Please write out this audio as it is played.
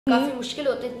काफी मुश्किल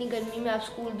होता है इतनी गर्मी में आप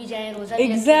स्कूल भी जाएं, रोजा भी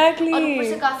रखें। और ऊपर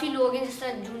से काफी लोग हैं जिस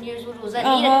तरह जूनियर्स वो रोजा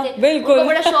नहीं रखते, उनको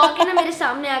बड़ा शौक है ना मेरे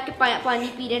सामने आके पानी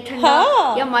पी रहे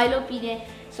ठंडा या माइलो पी रहे,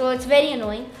 सो इट्स वेरी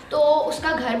अनोइंग। तो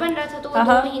उसका घर बन रहा था तो वो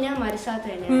 2 महीने हमारे साथ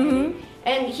रहने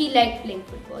and he like playing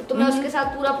football, तो मैं उसके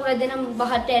साथ पूरा दिन हम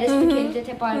बाहर टेरेस पे खेलते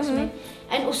थे पार्क्स में।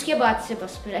 एंड उसके बाद से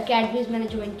बस फिर अकेडमीज मैंने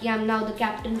ज्वाइन किया, I am now the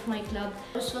captain of my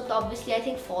club. उस वक्त ऑब्वियसली आई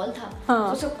थिंक फॉल था,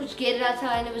 तो सब कुछ गिर रहा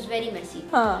था and it was very messy,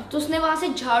 तो उसने वहां से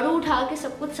झाड़ू उठा के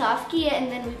सब कुछ साफ किया and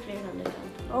then we played on the ground.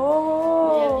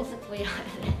 मुझे अभी तक वो याद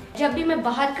है। जब भी मैं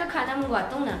बाहर का खाना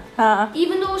मंगवाता हूँ ना,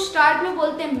 इवन दो स्टार्ट में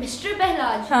बोलते हैं मिस्टर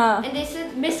पहलाज एंड दे से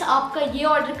मिस आपका ये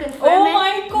ऑर्डर कंफर्म है,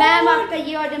 मैम आपका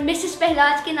ये ऑर्डर मिसेस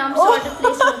पहलाज के नाम से ऑर्डर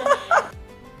प्लेस हो रहा है।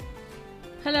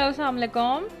 हेलो अस्सलाम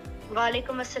वालेकुम।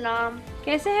 वालेकुम अस्सलाम।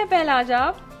 कैसे हैं पहलाज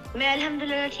आप? मैं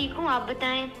अल्हम्दुलिल्लाह ठीक हूँ, आप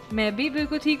बताएं। मैं भी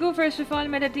बिल्कुल ठीक हूँ। फर्स्ट ऑफ ऑल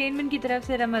मेटाटेनमेंट की तरफ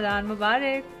से रमजान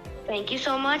मुबारक। थैंक यू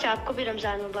सो मच, आपको भी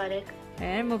रमजान मुबारक।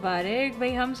 खैर मुबारक। भाई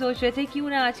हम सोच रहे थे क्यों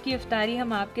ना आज की इफ्तारी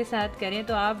हम आपके साथ करें,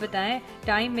 तो आप बताएं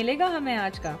टाइम मिलेगा हमें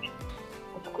आज का?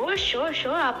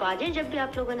 श्योर आप आ जाएं जब भी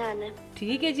आप लोगों ने आना है।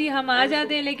 ठीक है जी, हम आ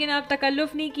जाते हैं, लेकिन आप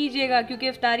तकल्लुफ नहीं कीजिएगा क्योंकि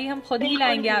इफ्तारी हम खुद ही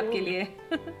लाएंगे आपके लिए।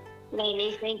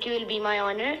 नहीं thank you, will be my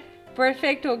honour.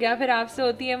 Perfect हो गया, फिर आपसे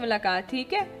होती है मुलाकात,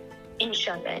 ठीक है?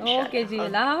 इंशाल्लाह। ओके जी,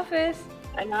 अल्लाह हाफिज।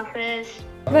 अल्लाह हाफिज।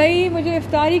 भाई मुझे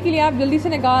इफ्तारी के लिए आप जल्दी से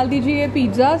निकाल दीजिए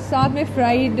पिज़्ज़ा, साथ में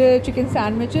फ्राइड चिकन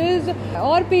सैंडविचेस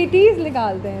और पेटीज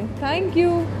निकाल दें, थैंक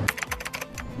यू।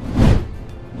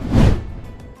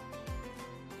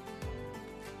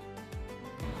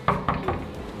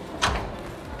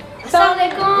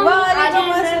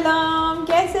 वालेकुम अस्सलाम,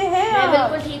 कैसे हैं आप? मैं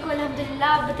बिल्कुल ठीक हूँ अल्हम्दुलिल्लाह,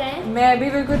 आप बताएं। मैं भी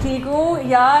बिल्कुल ठीक हूँ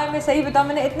यार। मैं सही बताऊँ,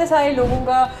 मैंने इतने सारे लोगों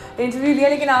का इंटरव्यू लिया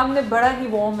लेकिन आपने बड़ा ही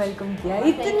वार्म वेलकम किया,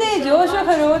 इतने जोश और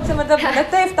खरोश से, मतलब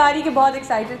लगता है इफ्तारी के बहुत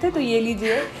एक्साइटेड थे। तो ये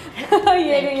लीजिए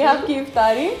ये रही है आपकी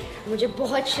इफ्तारी। मुझे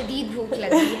बहुत शदीद भूख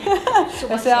लग रही है।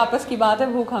 वैसे आपस की बात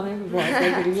है, भूख हमें भी बहुत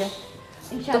लग रही है।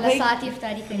 इंशाल्लाह साथ ही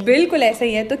इफ्तारी करेंगे। बिल्कुल ऐसा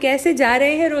ही है। तो कैसे जा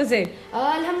रहे हैं रोजे?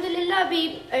 अल्हम्दुलिल्लाह अभी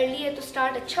अर्ली है तो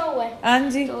स्टार्ट अच्छा हुआ है। हाँ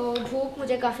जी। तो भूख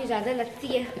मुझे काफी ज्यादा लगती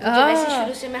है, वैसे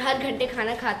शुरू से मैं हर घंटे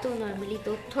खाना खाती हूँ नॉर्मली,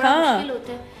 तो थोड़ा मुश्किल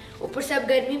होता है। ऊपर से अब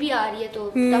गर्मी भी आ रही है तो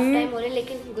टफ टाइम हो रहा है,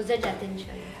 लेकिन गुजर जाते हैं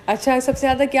इंशाल्लाह। अच्छा, सबसे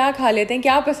ज्यादा क्या खा लेते हैं,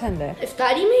 क्या पसंद है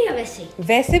इफ्तारी में या वैसे?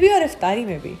 वैसे भी और इफ्तारी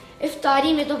में भी।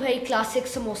 इफ्तारी में तो भाई क्लासिक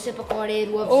समोसे पकौड़े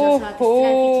रूह अफ़ज़ा साथ इस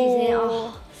तरह की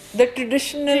चीजें, द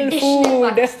ट्रेडिशनल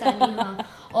फूड।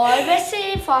 और वैसे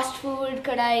फास्ट फूड,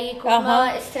 कढ़ाई, कोरमा,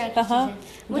 इस तरह की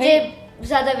चीजें। मुझे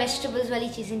ज्यादा वेजिटेबल्स वाली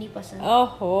चीजें नहीं पसंद।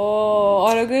 ओहो,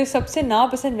 और अगर सबसे ना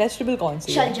पसंद वेजिटेबल कौन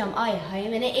सी है? शलजम। आय हाय,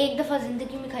 मैंने एक दफा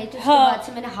जिंदगी में खाई थी, उसके बाद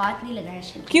से मैंने हाथ नहीं लगाया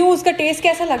शलजम। क्यों, उसका टेस्ट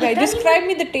कैसा लगा है? Describe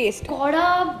me the test. कौड़ा,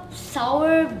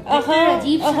 सावर,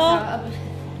 अजीब सा था।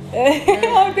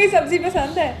 और कोई सब्जी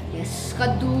पसंद है? यस,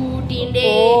 कद्दू, टिंडे,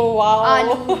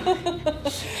 आलू।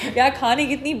 यार खाने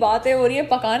कितनी बातें हो रही है,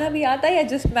 पकाना भी आता है या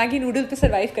जस्ट मैगी नूडल पे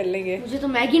सरवाइव कर लेंगे? मुझे तो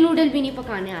मैगी नूडल भी नहीं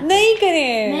पकाने आते। नहीं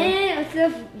करें। मैं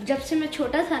मतलब जब से मैं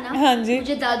छोटा था ना, हाँ जी,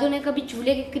 मुझे दादू ने कभी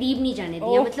चूल्हे के करीब नहीं जाने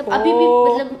दिया। मतलब अभी भी,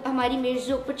 मतलब हमारी मेज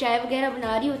जो ऊपर चाय वगैरह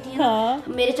बना रही होती है ना,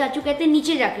 मेरे चाचू कहते हैं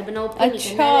नीचे जाके बनाओ, ऊपर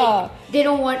नहीं करना। They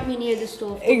don't want me near the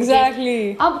stove। Exactly।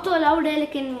 अब तो अलाउड है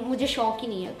लेकिन मुझे शौक ही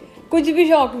नहीं है। कुछ भी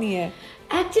शौक नहीं है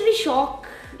एक्चुअली। शौक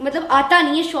मतलब आता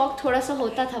नहीं है, शौक थोड़ा सा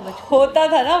होता था बचपन। होता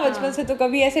था ना बचपन से। तो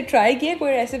कभी ऐसे ट्राई किए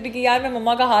कोई रेसिपी कि यार मैं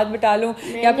मम्मा का हाथ बटा लूं,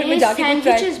 या फिर मैं जाके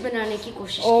सैंडविचेस बनाने की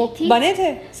कोशिश की थी। बने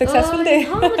थे? सक्सेसफुल थे?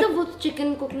 हाँ, मतलब वो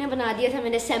चिकन कुक ने बना दिया था,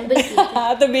 मैंने असेंबल किया था।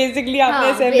 हाँ, तो बेसिकली आपने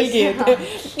असेंबल किए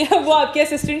थे। वो आपके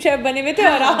असिस्टेंट शेफ बने हुए थे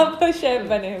और आप शेफ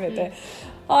बने हुए थे।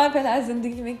 और फिलहाल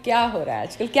जिंदगी में क्या हो रहा है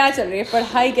आजकल, क्या चल रही है?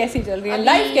 पढ़ाई कैसी चल रही है?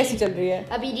 लाइफ कैसी चल रही है?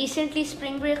 अभी रिसेंटली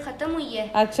स्प्रिंग ब्रेक खत्म हुई है।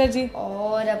 अच्छा जी।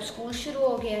 और अब स्कूल शुरू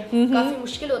हो गया है। काफी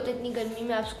मुश्किल होता है इतनी गर्मी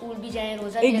में आप स्कूल भी जाएं,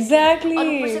 रोजा भी Exactly। और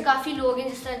ऊपर से काफी लोग हैं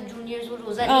जिस तरह जूनियर्स वो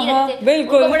रोजा नहीं रखते,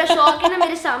 बिल्कुल। उनको बड़ा शौक है ना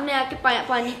मेरे सामने आके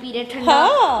पानी पी रहे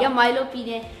ठंडा या माइलो पी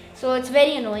रहे, सो इट्स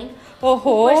वेरी अनोइंग।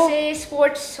 ऊपर से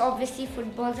स्पोर्ट्स ऑब्वियसली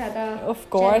फुटबॉल ज्यादा। ऑफ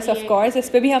कोर्स इस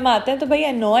पे भी हम आते हैं। तो भाई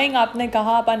अनोइंग आपने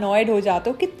कहा, आप अनॉयड हो जाते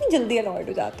हो, कितनी जल्दी अनॉयड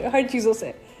हो जाते हो हर चीजों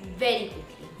से?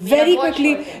 Very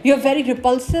quickly. You are very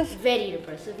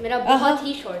repulsive. मेरा बहुत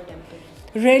ही short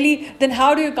temper. Really? Then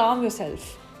how do you काम yourself?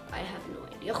 I have no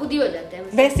idea, खुद ही हो जाता है।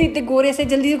 वैसे इतने गोरे से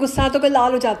जल्दी से गुस्सा तो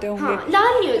लाल हो जाते होंगे? हाँ,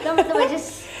 लाल नहीं होता, मतलब I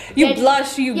just you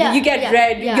blush, you get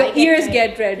red, your ears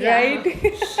get red, right?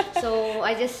 So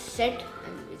I just sit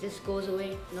and it just goes away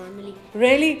normally.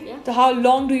 Really? So how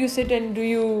long do you sit and do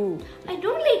you? I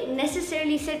don't like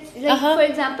necessarily sit. Like for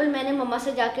example, मैंने मम्मा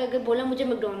से जाके अगर बोला मुझे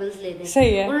McDonald's ले दे,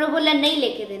 सही है, उन्होंने बोला नहीं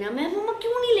लेके देना, मैं मम्मा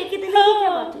क्यों नहीं लेके देना, क्या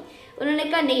बात हुई? उन्होंने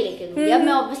कहा नहीं लेके दूंगी। अब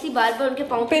मैं ऑब्वियसली बार बार उनके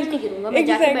पाँव पे नहीं गिरूंगा, मैं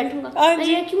जाके बैठूंगा, मैं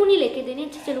ये क्यों नहीं लेके देने,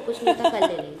 चलो कुछ नहीं था कल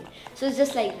ले लेंगे। So it's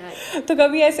just like that. तो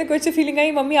कभी ऐसे कुछ फीलिंग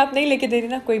आई मम्मी आप नहीं लेके दे रही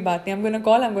ना, कोई बात नहीं, I'm gonna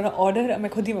call, I'm gonna order,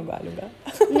 मैं खुद ही मंगवा लूंगा?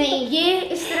 नहीं, ये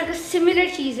इस तरह का सिमिलर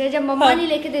चीज़ है। जब मम्मा नहीं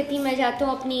लेके देती, मैं जाता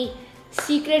हूँ अपनी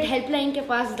सीक्रेट हेल्पलाइन के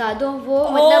पास, दादो वो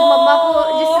मतलब मम्मा को,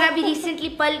 जिस तरह भी रिसेंटली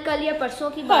कल या परसों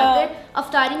की बात है,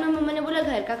 अफ्तारी में मम्मा ने बोला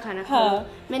घर का खाना खाओ,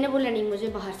 मैंने बोला नहीं मुझे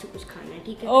बाहर से कुछ खाना है,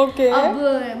 ठीक है।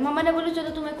 अब मम्मा ने बोला चलो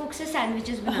तुम्हें कुक से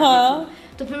सैंडविचेस बना देती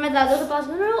हूँ। तो फिर मैं दादो के पास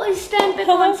बोला इस टाइम पे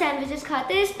कौन सैंडविचेस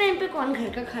खाते हैं, इस टाइम पे कौन घर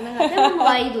का खाना खाता है,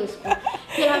 मंगवा ही दो इसको।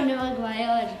 फिर हमने मंगवाया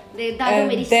और दादो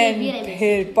मेरी सेवियर है।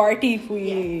 फिर पार्टी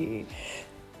हुई।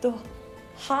 तो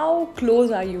How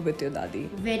close are you with your दादी?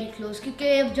 Very close, क्योंकि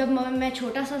जब मैं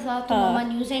छोटा सा था तो मम्मा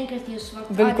न्यूज़ एंकर थी उस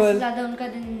वक्त, बिल्कुल ज़्यादा उनका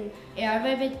दिन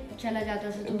एयरवे पे चला जाता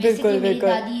था, तो बेसिकली मेरी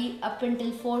दादी अप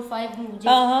टिल 4-5 मुझे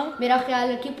मेरा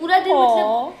ख्याल रखी पूरा दिन।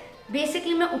 मतलब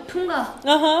बेसिकली मैं उठूंगा,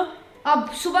 अब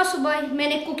सुबह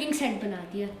मैंने कुकिंग सेट बना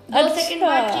दिया, 2 सेकंड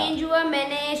बाद चेंज हुआ,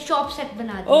 मैंने शॉप सेट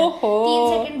बना दिया, 3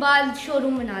 सेकंड बाद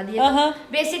शोरूम बना दिया।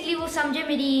 बेसिकली वो समझे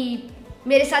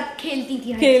मेरे साथ खेलती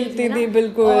थी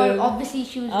बिल्कुल। और obviously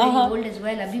she was very old age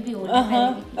well, अभी भी ओल्ड है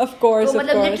ऑफ कोर्स, तो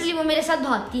मतलब लिटरली वो मेरे साथ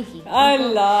भागती थी।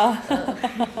 अल्लाह।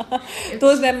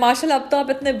 तो माशाल्लाह अब तो आप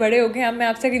इतने बड़े हो गए। अब मैं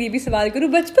आपसे अगर ये भी सवाल करूं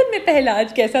बचपन में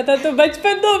पहलाज कैसा था, तो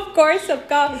बचपन तो ऑफ कोर्स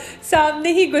सबका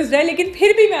सामने ही गुजरा है, लेकिन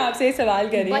फिर भी मैं आपसे ये सवाल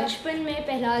कर रही हूं। बचपन में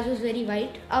पहलाज वाज वेरी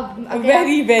वाइट। अब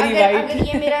वेरी वाइट। अगर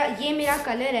ये मेरा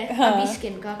कलर है अभी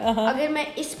स्किन का, अगर मैं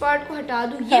इस पार्ट को हटा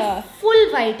दूं, ये फुल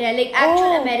वाइट है, लाइक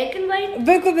एक्चुअल अमेरिकन वाइट।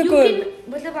 बिल्कुल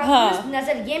मतलब आपको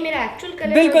नजर, ये मेरा एक्चुअल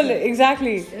कलर बिल्कुल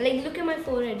exactly, like look at my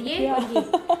forehead, ये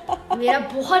मेरा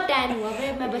बहुत टैन हुआ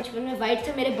है। मैं बचपन में वाइट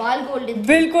था, मेरे बाल गोल्डन थे।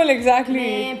 बिल्कुल एग्जैक्टली।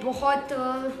 मैं बहुत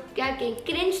क्या कहें,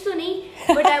 क्रिंज तो नहीं,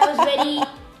 but I was very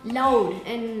loud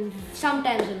and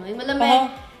sometimes annoying, मतलब मैं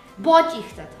बहुत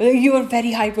चीखता था। You were very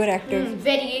hyperactive.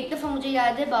 Very. एक दफ़ा मुझे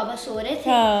याद है बाबा सो रहे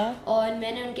थे और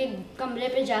मैंने उनके कमरे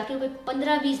पे जाके कोई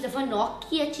 15-20 दफ़ा नॉक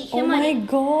किया, चीखे मारी। Oh my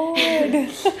God.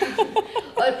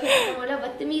 और फिर मैंने बोला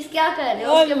बदतमीज क्या कर रहे हो।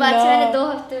 उसके बाद से मैंने 2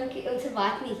 हफ्ते उनसे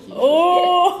बात नहीं की।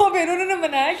 ओह, फिर उन्होंने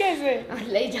मनाया कैसे?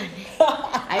 अल्लाह ही जाने।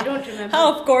 I don't remember. हाँ,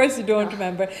 of course you don't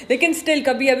remember. लेकिन still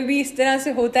कभी अभी भी इस तरह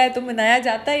से होता है तो मनाया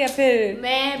जाता है या फिर?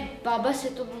 मैं बाबा से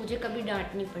तो मुझे कभी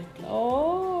डांट नहीं पड़ती।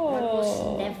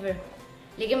 Never.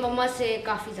 लेकिन मम्मा से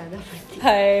काफी ज्यादा पड़ती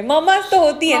है। मामा तो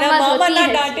होती है ना,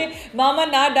 मामा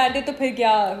ना डांटे तो फिर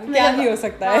क्या ही हो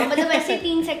सकता है। मतलब ऐसे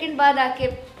 3 सेकंड बाद आके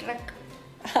truck.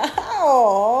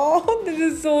 This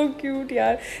is so cute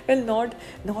यार। Well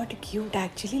not cute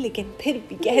actually, लेकिन फिर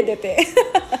भी कह देते हैं।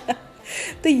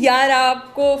 तो यार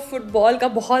आपको फुटबॉल का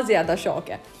बहुत ज्यादा शौक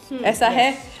है, ऐसा है?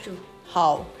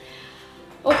 How?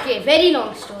 Okay, very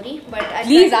long story, but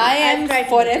please, I am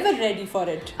forever ready for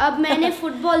it. अब मैंने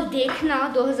फुटबॉल देखना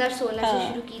 2016 से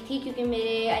शुरू की थी, क्योंकि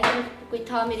मेरे आई थिंक कोई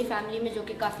था मेरी फैमिली में जो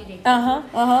कि काफी देखता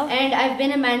था, and I've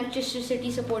been a Manchester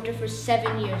City supporter for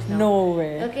 7 years now. No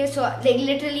way. Okay, so like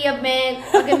literally अब मैं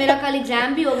अगर मेरा कल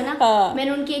एग्जाम भी होगा ना,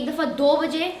 मैंने उनकी एक दफा 2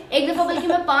 बजे, एक दफा बल्कि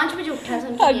मैं 5 बजे उठा था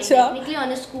उनकी देखने के लिए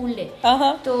ऑन अ स्कूल डे।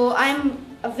 तो I am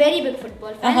a very big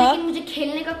football fan, लेकिन मुझे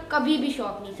खेलने का कभी भी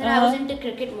शौक नहीं था। I was into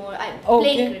cricket more. I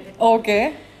played cricket. Okay.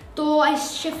 तो I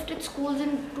shifted schools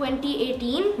in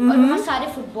 2018 और वहाँ सारे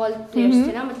फुटबॉल प्लेयर्स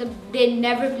थे ना, मतलब they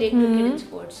never played cricket in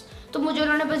sports. तो मुझे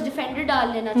उन्होंने बस डिफेंडर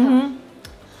डाल लेना था।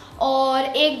 और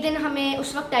एक दिन हमें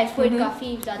उस वक्त टाइफाइड काफी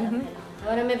ज्यादा फैला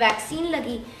था और हमें वैक्सीन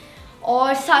लगी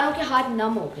और सारों के हाथ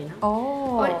नम हो गए ना।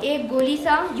 और एक गोली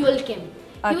था यूलकिम,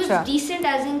 he was decent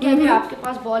as in कि अगर आपके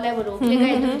पास बॉल है वो रोक लेगा,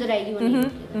 इधर उधर आएगी वो नहीं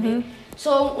रोकेगा।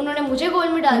 सो उन्होंने मुझे गोल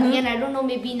में डाल दिया, I don't know,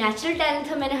 may be natural talent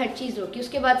था, मैंने हर चीज रोकी।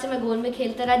 उसके बाद से मैं गोल में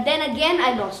खेलता रहा, then again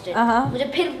I lost it. मुझे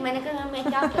फिर मैंने कहा मैं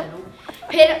क्या कर रहा हूँ।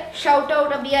 फिर शाउट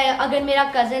आउट अभी आया, अगर मेरा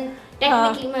cousin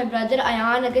technically my brother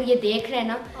Ayan अगर ये देख रहे हैं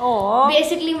ना,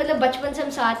 बेसिकली मतलब बचपन से हम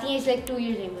साथ ही हैं, इज लाइक 2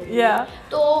 years younger।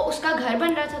 तो उसका घर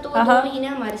बन रहा था तो वो 2 महीने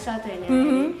हमारे साथ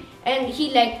रहने and he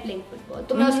like playing football.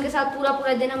 तो मैं उसके साथ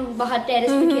पूरा दिन हम बाहर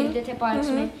टेरेस पे खेलते थे पार्क्स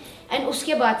में। एंड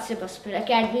उसके बाद से बस फिर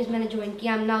अकेडमीज मैंने ज्वाइन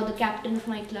किया। I am now the captain of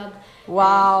my club.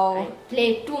 Wow, I play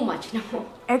too much now.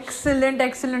 Excellent.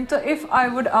 So if I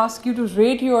would ask you to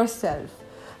rate yourself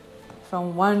from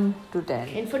 1 to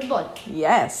 10 in football,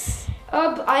 yes,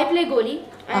 I play goalie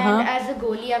and as a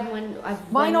goalie I've won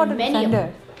why not a many defender?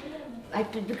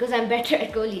 Because I'm better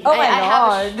at goalie. Oh my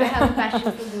God. I have a passion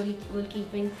for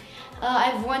goalkeeping.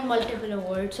 I've won multiple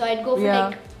awards, so I'd go for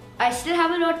like, I still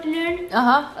have a lot to learn.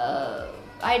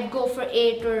 I'd go for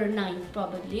 8 or 9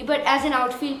 probably, but as an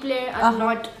outfield player I'm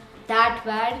not that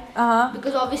bad,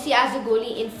 because obviously as a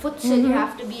goalie in futsal you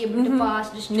have to be able to pass,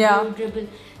 distribute, dribble.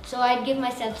 So I'd give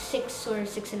myself 6 or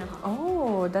 6.5.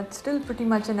 Oh, that's still pretty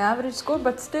much an average score,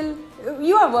 but still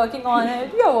you are working on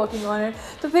it. You are working on it.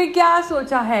 तो फिर क्या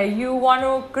सोचा है? You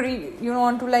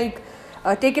want to like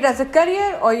take it as a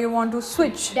career, or you want to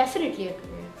switch? Definitely a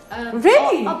career.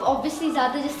 Really? अब obviously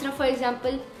ज़्यादा जिस तरह for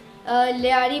example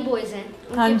Leari boys हैं,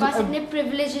 उनके पास इतने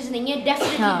privileges नहीं है,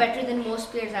 definitely better than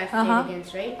most players I've played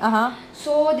against, right?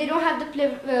 So they don't have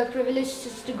the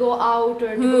privileges to go out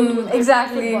or to go to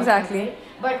exactly. Right?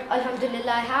 But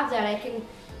alhamdulillah I have that. I can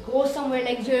go somewhere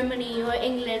like Germany or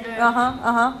England or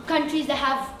countries that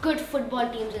have good football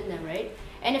teams in them, right?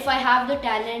 And if I have the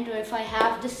talent or if I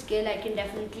have the skill, I can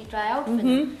definitely try out for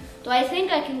them. So I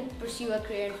think I can pursue a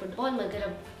career in football. मगर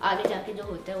अब आगे जाके जो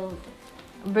होता है वो होता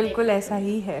है. बिल्कुल ऐसा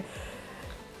ही है.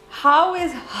 How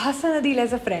is Hassan Adil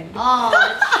as a friend? Oh,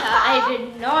 I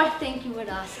did not think you would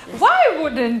ask this. Why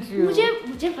wouldn't you?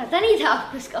 मुझे पता नहीं था,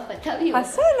 आपको इसका पता भी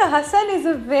होगा. Hassan is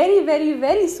a very very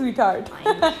very sweetheart.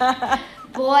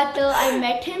 बहुत I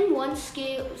met him once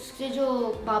के उसके जो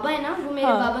बाबा है ना, वो मेरे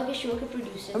बाबा के शो के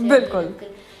प्रोड्यूसर थे. बिल्कुल.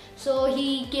 So he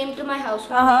came to my house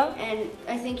one day, and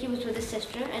I think he was with his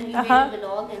sister, and we made a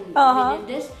vlog and we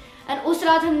did this. And उस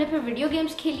रात हमने फिर वीडियो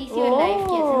गेम्स खेली थी और लाइव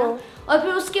किया था ना, और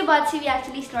फिर उसके बाद से we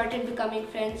actually started becoming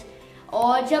friends.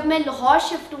 और जब मैं लाहौर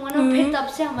शिफ्ट हुआ ना, फिर तब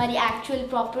से हमारी एक्चुअल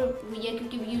प्रॉपर हुई है,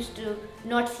 क्योंकि we used to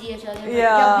not see each other.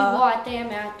 जब भी वो आते हैं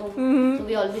मैं आता हूँ, so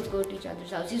we always go to each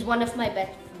other's house. He's one of my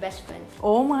best friends.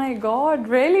 Oh my God,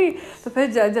 really? तो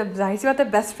फिर जब जाहिर सी बात है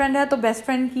बेस्ट फ्रेंड है, तो बेस्ट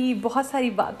फ्रेंड की बहुत सारी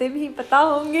बातें भी पता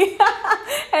होंगी.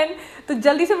 एंड तो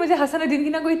जल्दी से मुझे हसन अदील की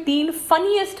ना कोई 3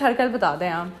 फनीएस्ट हरकत बता दें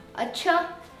आप. अच्छा,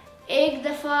 एक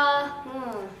दफ़ा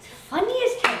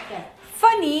फनीएस्ट हरकत,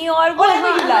 फनी और whatever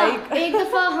you like. एक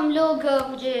दफ़ा हम लोग,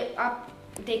 मुझे आप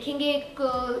देखेंगे, एक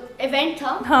इवेंट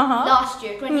था लास्ट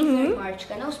ईयर 23 मार्च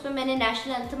का ना, उस पे मैंने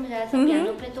नेशनल एंथम बजाया था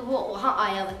पियानो पे, तो वो वहाँ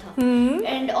आया हुआ था.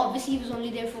 And obviously he was only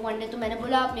there for 1 day, तो मैंने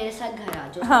बोला आप मेरे साथ घर आ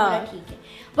जाओ. बोला ठीक है.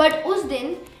 बट उस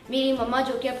दिन मेरी मम्मा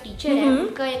जो कि अब टीचर है,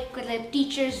 उनका एक मतलब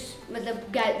टीचर्स मतलब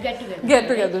गेट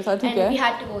टुगेदर था, ठीक है. We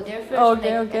had to go there for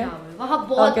वहाँ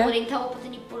बहुत बोरिंग था, वो पता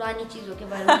नहीं पुरानी चीज़ों के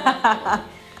बारे में.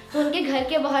 तो उनके घर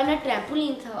के बाहर ना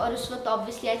ट्रैम्पोलिन था, और उस वक्त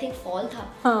ऑब्वियसली आई थिंक फॉल था,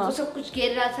 तो सब कुछ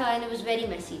गिर रहा था and it was very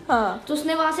messy. तो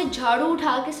उसने वहाँ से झाड़ू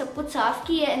उठा के सब कुछ साफ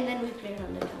किया and then we played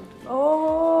on the trampoline.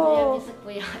 मुझे अभी तक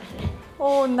वो याद है.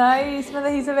 ओह नाइस,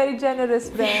 मतलब he is a very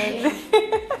generous friend.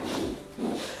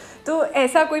 तो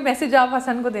ऐसा कोई मैसेज आप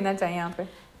हसन को देना चाहिए यहाँ पे?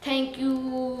 Thank you.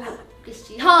 किस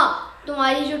चीज़? हाँ,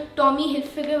 तुम्हारी जो टॉमी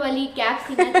हिलफिगर वाली कैप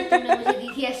थी ना, तुमने मुझे दी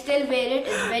थी, I still where it,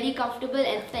 it's very comfortable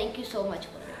and thank you so much.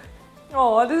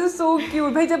 Oh, this is so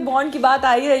cute. भाई जब बॉन्ड की बात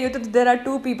आ ही रही हो, तो there are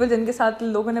 2 people जिनके साथ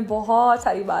लोगों ने बहुत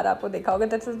सारी बार आपको देखा होगा.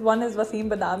 One is Wasim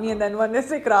Badami and then one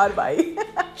is इकरार भाई.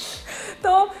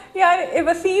 तो यार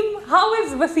Wasim, how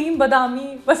is Wasim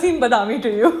Badami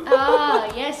to you?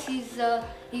 Yes,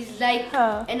 he's like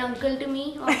an uncle to me,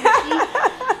 obviously.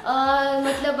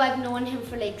 मतलब I've known him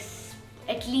for like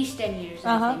at least 10 years,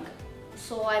 I think.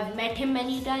 So I've met him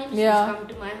many times. He's come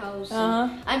to my house.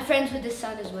 I'm friends with his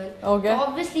son as well. Okay. So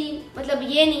obviously, मतलब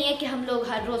ये नहीं है कि हम लोग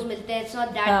हर रोज मिलते हैं. It's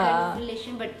not that kind of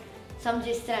relation, but समझ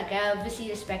इस तरह का है.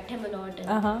 Obviously respect him a lot.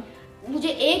 मुझे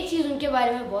एक चीज़ उनके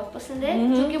बारे में बहुत पसंद है,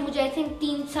 जो कि मुझे आई थिंक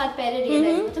 3 साल पहले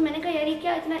रियलाइज हुआ. तो मैंने कहा यार ये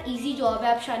क्या इतना इजी जॉब है,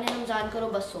 आप शान रमजान करो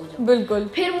बस सो जाओ. बिल्कुल.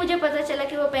 फिर मुझे पता चला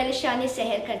कि वो पहले शान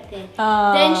सहर करते हैं,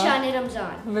 देन शान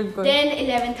Ramzan, then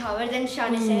 11th our, then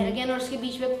शान सहर अगेन, और उसके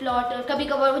बीच में प्लॉट, और कभी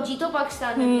कभार वो जीतो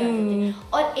पाकिस्तान में भी आते थे.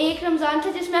 और एक रमजान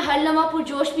था जिसमें हर लम्हा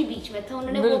पुरजोश भी बीच में था,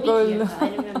 उन्होंने वो भी किया था.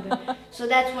 I remember. So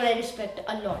that's what I respect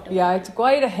a lot. या it's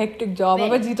quite a hectic job.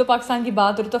 अगर जीतो पाकिस्तान की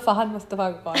बात हो तो फहद मुस्तफा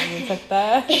को कौन मिल सकता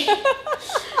है?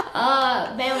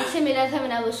 मैं उनसे मिला था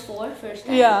when I was 4 first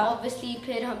time. Obviously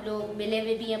फिर हम लोग मिले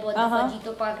हुए भी हैं बहुत दफ़ा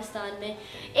जीतो पाकिस्तान में.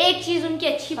 एक चीज़ उनकी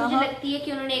अच्छी मुझे लगती है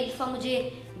कि उन्होंने एक दफ़ा मुझे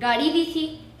गाड़ी दी थी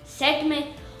सेट में,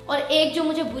 और एक जो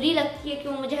मुझे बुरी लगती है कि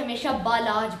वो मुझे हमेशा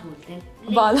बालाज बोलते हैं.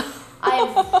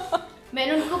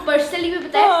 मैंने उनको पर्सनली भी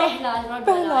बताया पेहलाज, नॉट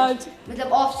बालाज,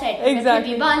 मतलब of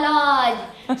set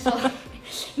Balaj. So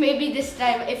maybe this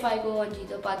time if I go on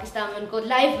जीतो पाकिस्तान में उनको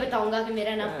लाइव बताऊंगा कि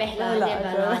मेरा नाम पेहलाज है,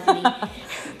 बालाज नहीं.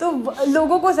 तो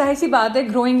लोगों को जाहिर सी बात है,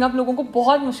 ग्रोइंग अप लोगों को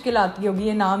बहुत मुश्किल आती होगी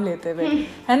ये नाम लेते हुए,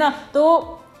 है ना. तो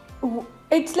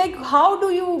it's like how do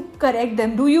you correct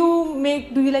them? Do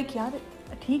you like यार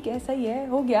ठीक है सही है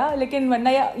हो गया, लेकिन वरना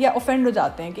या ऑफेंड हो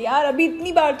जाते हैं कि यार अभी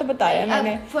इतनी बार तो बताया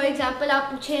मैंने. फॉर एग्जांपल आप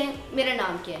पूछे मेरा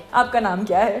नाम क्या है, आपका नाम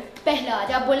क्या है?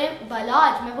 पेहलाज. आप बोले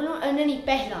बालाज, मैं बोलूँ नहीं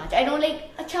पेहलाज. I don't like.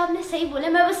 अच्छा आपने सही बोला,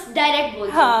 मैं बस डायरेक्ट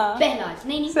बोलती हूँ पेहलाज,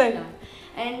 नहीं पेहलाज.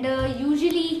 एंड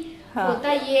यूजुअली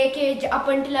होता ये है कि up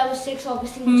until I was 6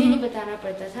 obviously मुझे नहीं बताना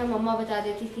पड़ता था, मम्मा बता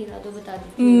देती थी ना तो बता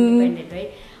देती थी, इंडिपेंडेंट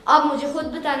राइट। अब मुझे खुद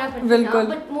बताना पड़ता है,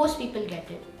 but most people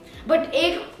get it. But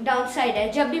एक डाउन साइड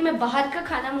है, जब भी मैं बाहर का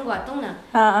खाना मंगवाता हूँ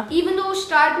ना, इवन दो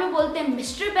स्टार्ट में बोलते हैं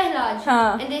मिस्टर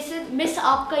पहलाज एंड दे से मिस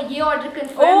आपका ये ऑर्डर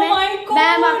कंफर्म है,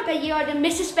 मैम आपका ये ऑर्डर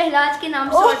मिसेस पहलाज के नाम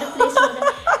से ऑर्डर प्लेस होता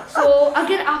है। सो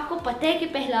अगर आपको पता है कि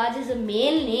Pahlaj is a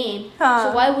mail name,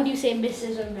 so why would you से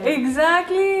मिसेस और मैम?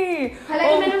 एग्जैक्टली।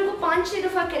 हालांकि मैंने उनको 5-6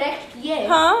 दफा करेक्ट किया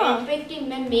है कि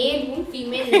मैं मेल हूँ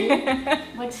फीमेल नहीं,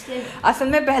 बट स्टिल असल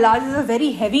में Pahlaj is a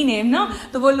very heavy name ना,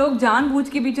 तो वो लोग जानबूझ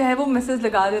के भी जो है वो मिसेस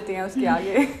लगा देते हैं उसके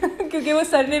आगे क्योंकि वो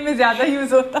सरनेम में ज्यादा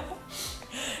यूज होता है।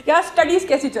 यार स्टडीज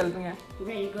कैसी चल रही हैं?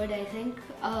 Very good I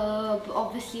think.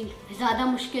 Obviously ज्यादा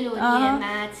मुश्किल हो रही है,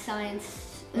 math science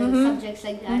subjects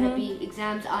like that. अभी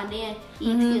एग्जाम्स आने हैं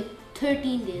ईद के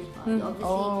 13 डेज बाद,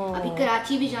 ऑब्वियसली अभी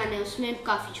कराची भी जाना है, उसमें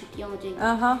काफी छुट्टियां हो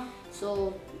जाएंगी, so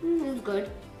it's good.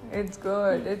 It's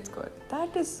good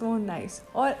that is so nice.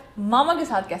 और मामा के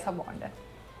साथ कैसा बॉन्ड है?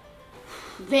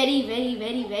 Very very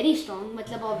very very strong.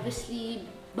 मतलब ऑब्वियसली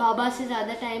बाबा से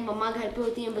ज्यादा टाइम मम्मा घर पे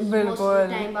होती हैं, बस most of the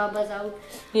time बाबा's out,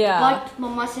 but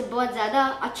मम्मा से बहुत ज्यादा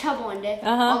अच्छा बॉन्ड है।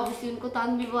 ऑब्वियसली उनको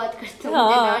तंग भी बहुत करते हैं,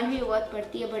 मुझे डांट भी बहुत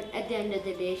पड़ती है, but at the end of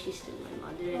the day she is still my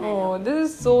mother and I love. Oh this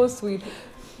is so sweet.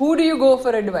 Who do you go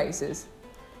for advices?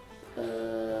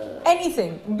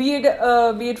 Anything,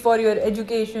 be it for your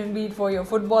education, be it for your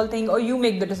football thing, or you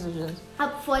make the decisions.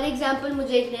 अब for example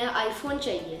मुझे एक नया iPhone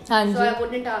चाहिए, so I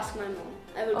wouldn't ask my mom.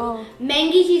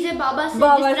 महंगी चीजें बाबा से,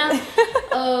 जिस तरह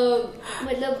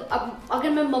मतलब अब अगर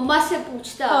मैं मम्मा से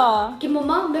पूछता कि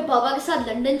मम्मा मैं बाबा के साथ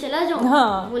लंदन चला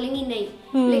जाऊं, बोलेंगी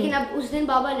नहीं। लेकिन अब उस दिन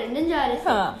बाबा लंदन जा रहे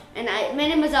थे एंड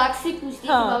मैंने मजाक से पूछ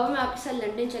लिया कि बाबा मैं आपके साथ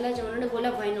लंदन चला जाऊं, उन्होंने बोला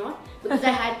why not, because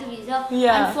I had the visa.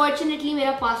 Unfortunately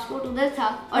मेरा पासपोर्ट उधर था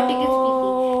और टिकट्स भी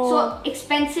थी, सो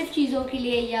एक्सपेंसिव चीजों के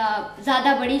लिए या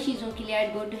ज्यादा बड़ी चीजों के लिए आई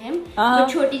गो टू हिम, और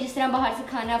छोटी जिस तरह बाहर से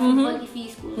खाना, फुटबॉल की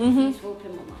फीस, स्कूल की फीस, वो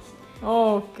फिर मम्मा से।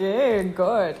 Okay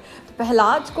good. तो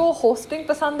पहलाज को होस्टिंग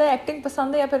पसंद है, एक्टिंग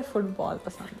पसंद है, या फिर फुटबॉल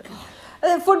पसंद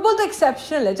है? फुटबॉल तो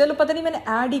एक्सेप्शनल है, चलो पता नहीं मैंने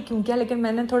ऐड ही क्यों किया, लेकिन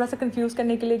मैंने थोड़ा सा कंफ्यूज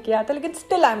करने के लिए किया था, लेकिन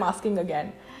still I am asking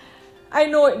again. I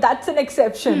know that's an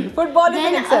exception. Football is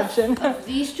an exception.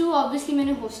 These two obviously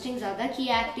मैंने hosting ज़्यादा की,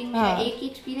 acting मेरा एक ही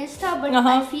experience था, but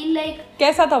I feel like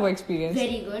कैसा था वो experience?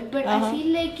 Very good, but I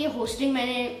feel like कि hosting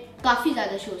मैंने काफी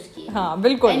ज्यादा shows किए। हाँ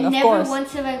बिल्कुल, and of never course.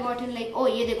 once have I gotten like, oh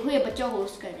ये देखो ये बच्चा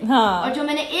host कर रहा है। और जो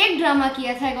मैंने एक ड्रामा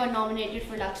किया था, I got nominated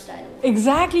for Lux Style.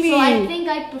 Exactly. So I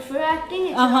think I prefer acting.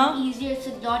 It's a lot easier. It's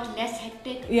a lot less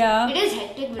hectic. Yeah. It is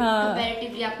hectic, but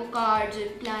comparatively आपको cards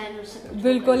और plan और सब कुछ।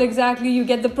 बिल्कुल exactly. You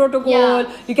get the protocol.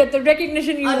 You get the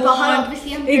recognition you want. और बाहर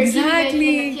obviously हम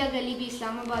exactly. गली भी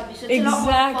इस्लामाबाद भी, so it's a lot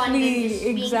more fun than just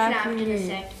being cramped in a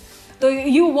set. So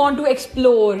you want to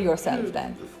explore yourself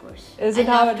then? Of course. Is it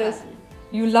how it is?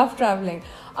 You love traveling.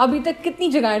 अभी तक कितनी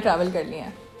जगहें travel कर ली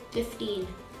हैं? 15.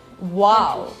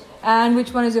 Wow. And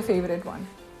which one is your favorite one?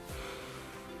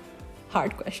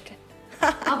 Hard question.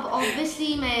 अब obviously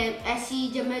मैं ऐसी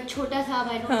जब मैं छोटा था,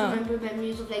 I don't remember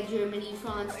memories of like Germany,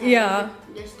 France. Yeah,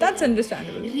 that's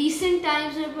understandable. Recent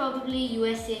times are probably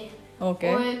USA.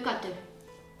 Okay. Or Qatar.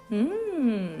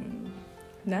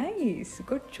 Nice,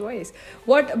 good choice.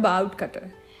 What about Qatar?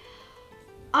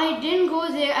 I didn't go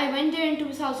there. I went there in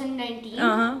 2019.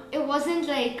 It wasn't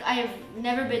like, I've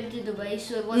never been to Dubai,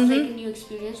 so it was like a new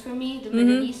experience for me, the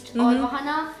Middle East. और वहाँ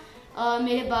ना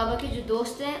मेरे बाबा के जो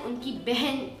दोस्त हैं, उनकी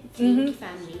बहन थी, उनकी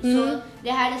family. So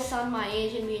they had a son my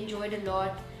age and we enjoyed a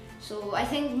lot. So I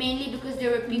think mainly because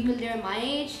there were people there my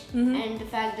age and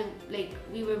the fact that like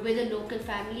we were with a local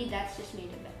family, that's just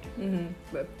made it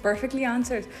better. Perfectly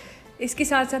answered. इसके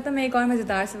साथ साथ मैं एक और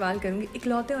मज़ेदार सवाल करूँगी,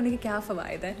 इकलौते होने के क्या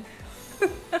फ़वायद हैं?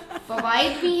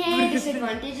 फवायद भी हैं,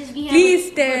 disadvantages भी हैं. Please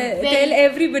tell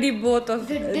everybody both of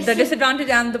the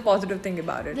disadvantage and the positive thing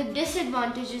about it. The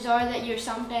disadvantages are that you're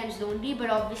sometimes lonely,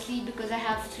 but obviously because I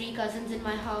have 3 cousins in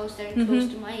my house that are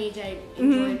close to my age, I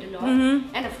enjoy it a lot.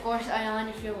 And of course,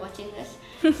 Ayan, if you're watching this.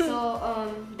 So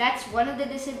that's one of the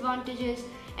disadvantages.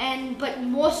 But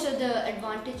most of the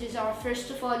advantages are,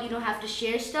 first of all, you don't have to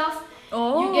share stuff.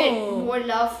 You get more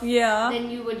love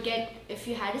than you would get if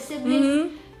you had a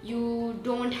sibling. You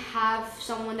don't have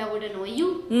someone that would annoy you,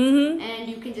 and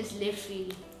you can just live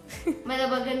freely.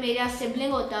 मतलब अगर मेरा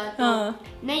sibling होता तो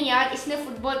नहीं यार इसने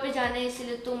football पे जाना है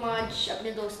इसलिए तुम आज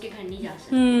अपने दोस्त के घर नहीं जा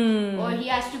सकते, और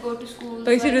he has to go to school,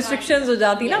 तो इसी restrictions हो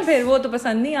जाती ना, फिर वो तो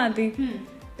पसंद नहीं आती.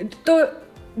 तो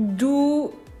do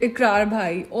इकरार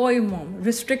भाई or your mom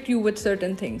restrict you with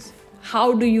certain things? How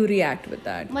do you react with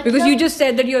that? Because you just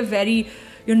said that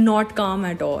you're not calm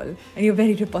at all and you're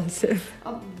very repulsive.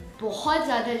 बहुत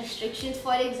ज़्यादा restrictions.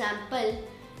 For example,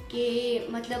 कि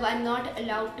मतलब I am not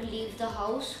allowed to leave the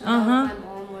house without my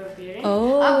mom और parents.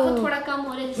 अब वो थोड़ा कम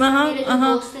हो रहा है, जैसे मेरे जो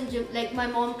दोस्त हैं, like my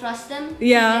mom trust them,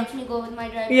 let's me go with my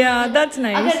driver. That's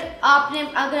nice.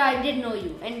 अगर I did know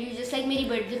you and you just like मेरी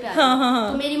बर्थडे पे आ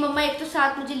तो मेरी मम्मा एक तो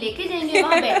साथ मुझे लेके जाएंगे,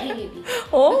 वहां बैठेंगे भी,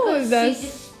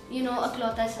 because you know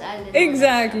अकलौता child।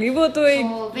 Exactly, वो तो एक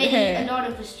so very a lot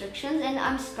of restrictions and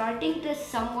I'm starting to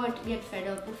somewhat get fed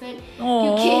up with it,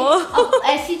 क्योंकि अब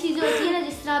ऐसी चीजें होती है ना,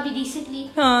 जिस तरह अभी रिसेंटली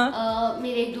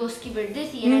मेरे एक दोस्त की बर्थडे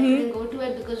थी and I couldn't go to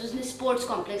it because उसने स्पोर्ट्स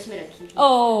कॉम्प्लेक्स में रखी थी।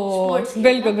 स्पोर्ट्स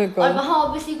बिल्कुल और वहाँ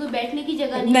ऑब्वियसली कोई बैठने की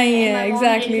जगह नहीं है।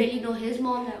 Exactly, really know his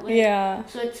mom that way,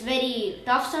 so it's very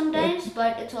tough sometimes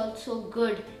but it's also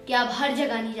good कि आप हर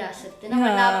जगह नहीं जा सकते ना,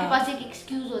 वरना आपके पास एक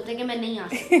एक्सक्यूज होता है कि मैं नहीं आ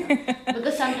सकता,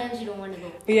 because sometimes you don't want to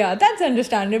go। Yeah, that's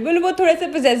understandable। वो थोड़े से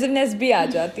possessiveness भी आ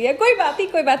जाती है। कोई बात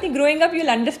नहीं। Growing up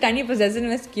you'll understand ये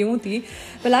possessiveness क्यों थी।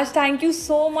 Pehlaaj, thank you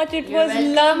so much। It was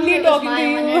lovely talking to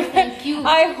you। Thank you।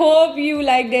 I hope you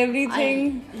liked everything।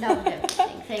 I loved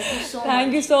everything। Thank you so much।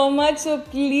 Thank you so much। So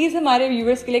please हमारे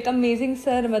viewers के लिए एक amazing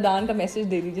सा रमजान का message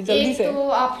दे दीजिए जल्दी से। तो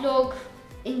आप लोग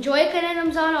enjoy करें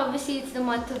Ramzan, obviously it's the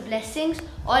month of blessings,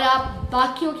 और आप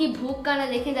बाकियों की भूख का ना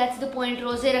देखें, that's the point।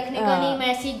 रोज़े रखने का नहीं, मैं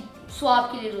ऐसी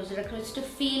स्वाब के लिए रोज़े रख रहा हूँ, just to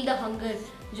feel the hunger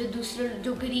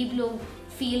जो गरीब लोग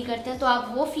फील करते हैं, तो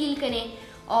आप वो फील करें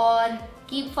और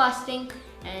keep fasting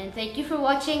and thank you for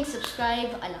watching, subscribe,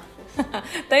 अल्लाह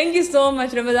हाफ़िज़। Thank you so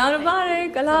much। Ramzan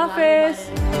मुबारक, अल्लाह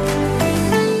हाफ़िज़।